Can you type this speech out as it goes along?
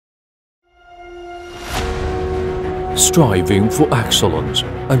striving for excellence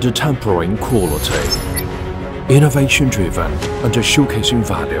and tempering quality, innovation-driven and showcasing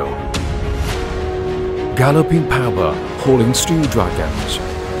value, galloping power, hauling steel dragons.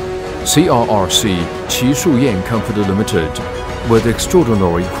 CRRC Qishuyan Co Limited, with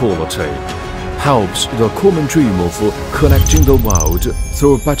extraordinary quality, helps the common dream of connecting the world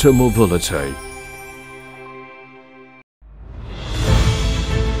through better mobility.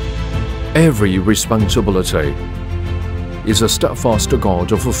 Every responsibility is a steadfast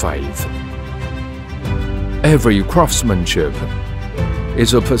guard of faith. Every craftsmanship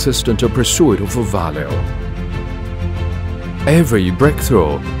is a persistent pursuit of value. Every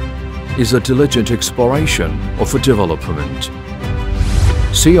breakthrough is a diligent exploration of development.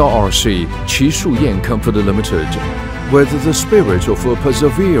 CRRC Qishuyan Co Limited, with the spirit of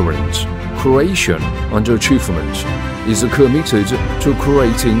perseverance, creation and achievement, is committed to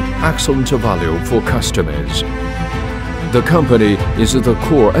creating excellent value for customers. The company is the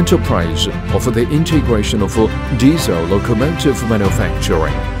core enterprise of the integration of diesel locomotive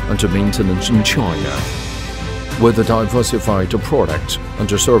manufacturing and maintenance in China. With the diversified products and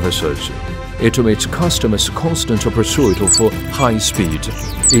services, it meets customers' constant pursuit of high speed,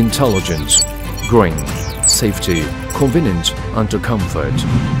 intelligence, green, safety, convenience and comfort.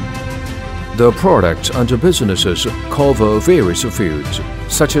 The products and businesses cover various fields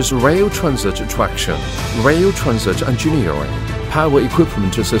such as rail transit traction, rail transit engineering, power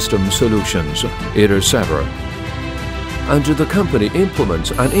equipment system solutions, etc. And the company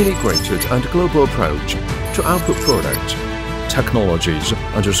implements an integrated and global approach to output products, technologies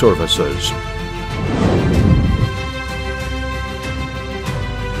and services.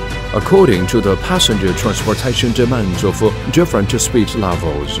 According to the passenger transportation demands of different speed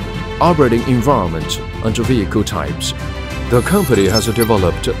levels, operating environments and vehicle types, the company has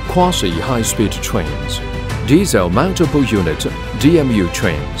developed quasi-high-speed trains, diesel multiple unit DMU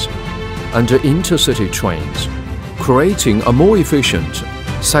trains, and intercity trains, creating a more efficient,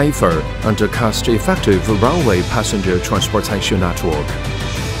 safer and cost-effective railway passenger transportation network.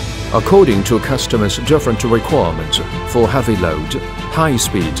 According to customers' different requirements for heavy load, high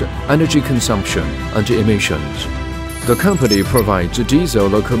speed, energy consumption and emissions, the company provides diesel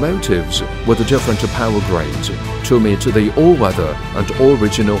locomotives with different power grades to meet the all-weather and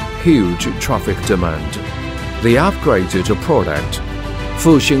all-regional huge traffic demand. The upgraded product,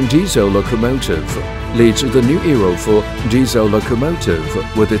 Fuxing diesel locomotive, leads the new era for diesel locomotive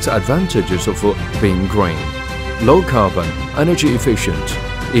with its advantages of being green, low carbon, energy efficient,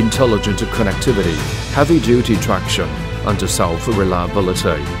 intelligent connectivity, heavy-duty traction, and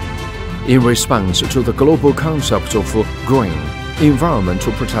self-reliability. In response to the global concept of green,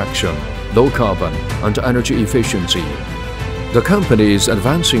 environmental protection, low carbon, and energy efficiency, the company is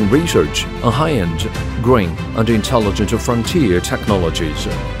advancing research on high-end, green, and intelligent frontier technologies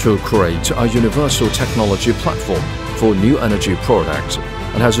to create a universal technology platform for new energy products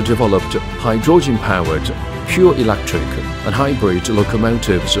and has developed hydrogen-powered, pure electric, and hybrid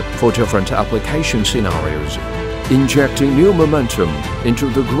locomotives for different application scenarios, injecting new momentum into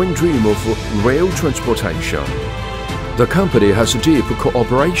the green dream of rail transportation. The company has deep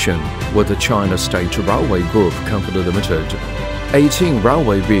cooperation with the China State Railway Group Company Limited, 18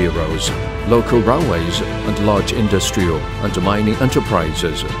 railway bureaus, local railways and large industrial and mining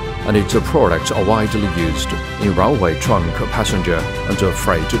enterprises, and its products are widely used in railway trunk, passenger and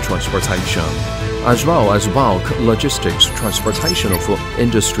freight transportation, as well as bulk logistics transportation of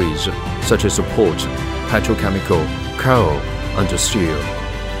industries such as port, petrochemical, coal and steel.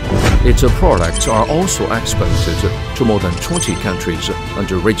 Its products are also exported to more than 20 countries and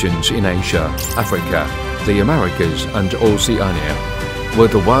regions in Asia, Africa, the Americas and Oceania,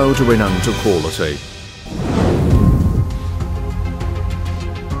 with world-renowned quality.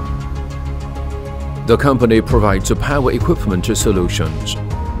 The company provides power equipment solutions.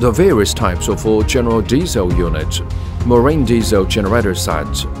 The various types of general diesel units, marine diesel generator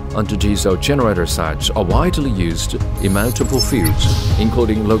sets, and diesel generator sets are widely used in multiple fields,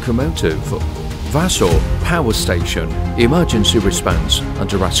 including locomotive, vessel, power station, emergency response,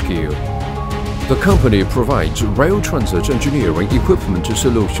 and rescue. The company provides rail transit engineering equipment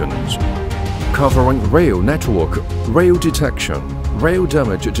solutions, covering rail network, rail detection, rail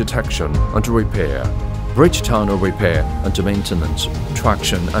damage detection and repair, bridge tunnel repair and maintenance,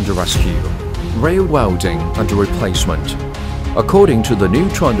 traction and rescue, rail welding and replacement. According to the new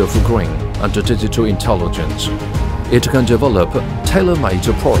trend of green and digital intelligence, it can develop tailor-made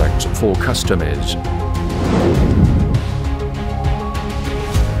products for customers.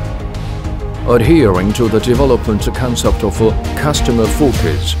 Adhering to the development concept of customer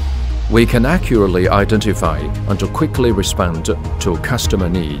focus, we can accurately identify and quickly respond to customer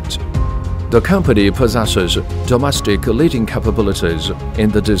needs. The company possesses domestic leading capabilities in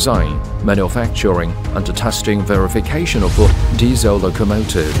the design, manufacturing, and testing verification of diesel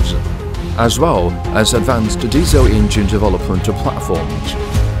locomotives, as well as advanced diesel engine development platforms,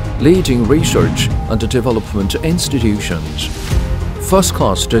 leading research and development institutions,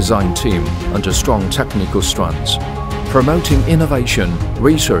 first-class design team and strong technical strengths, promoting innovation,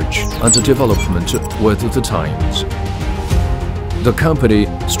 research and development with the times. The company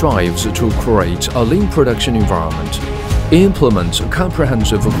strives to create a lean production environment, implement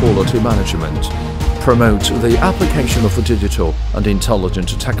comprehensive quality management, promote the application of digital and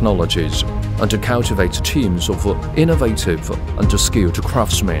intelligent technologies, and cultivate teams of innovative and skilled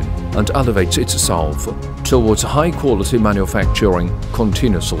craftsmen, and elevate itself towards high-quality manufacturing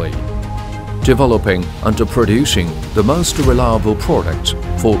continuously, developing and producing the most reliable products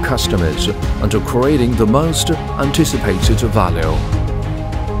for customers and creating the most anticipated value.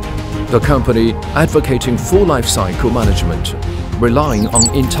 The company advocating full life cycle management, relying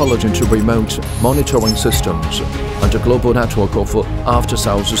on intelligent remote monitoring systems and a global network of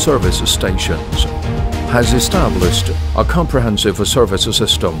after-sales service stations, has established a comprehensive service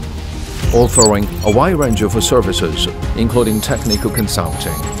system, offering a wide range of services including technical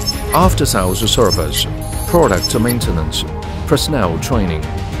consulting, after-sales service, product maintenance, personnel training,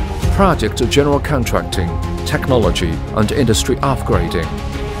 project general contracting, technology and industry upgrading,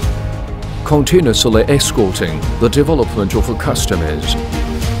 continuously escorting the development of customers.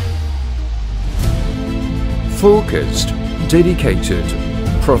 Focused, dedicated,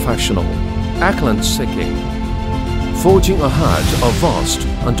 professional, excellence-seeking, forging ahead a vast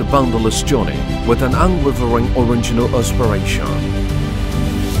and boundless journey with an unwavering original aspiration,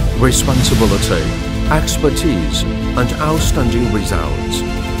 responsibility, expertise, and outstanding results.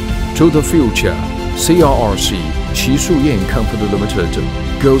 To the future, CRRC Qishuyan Co Limited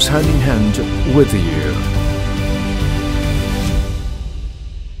goes hand in hand with you.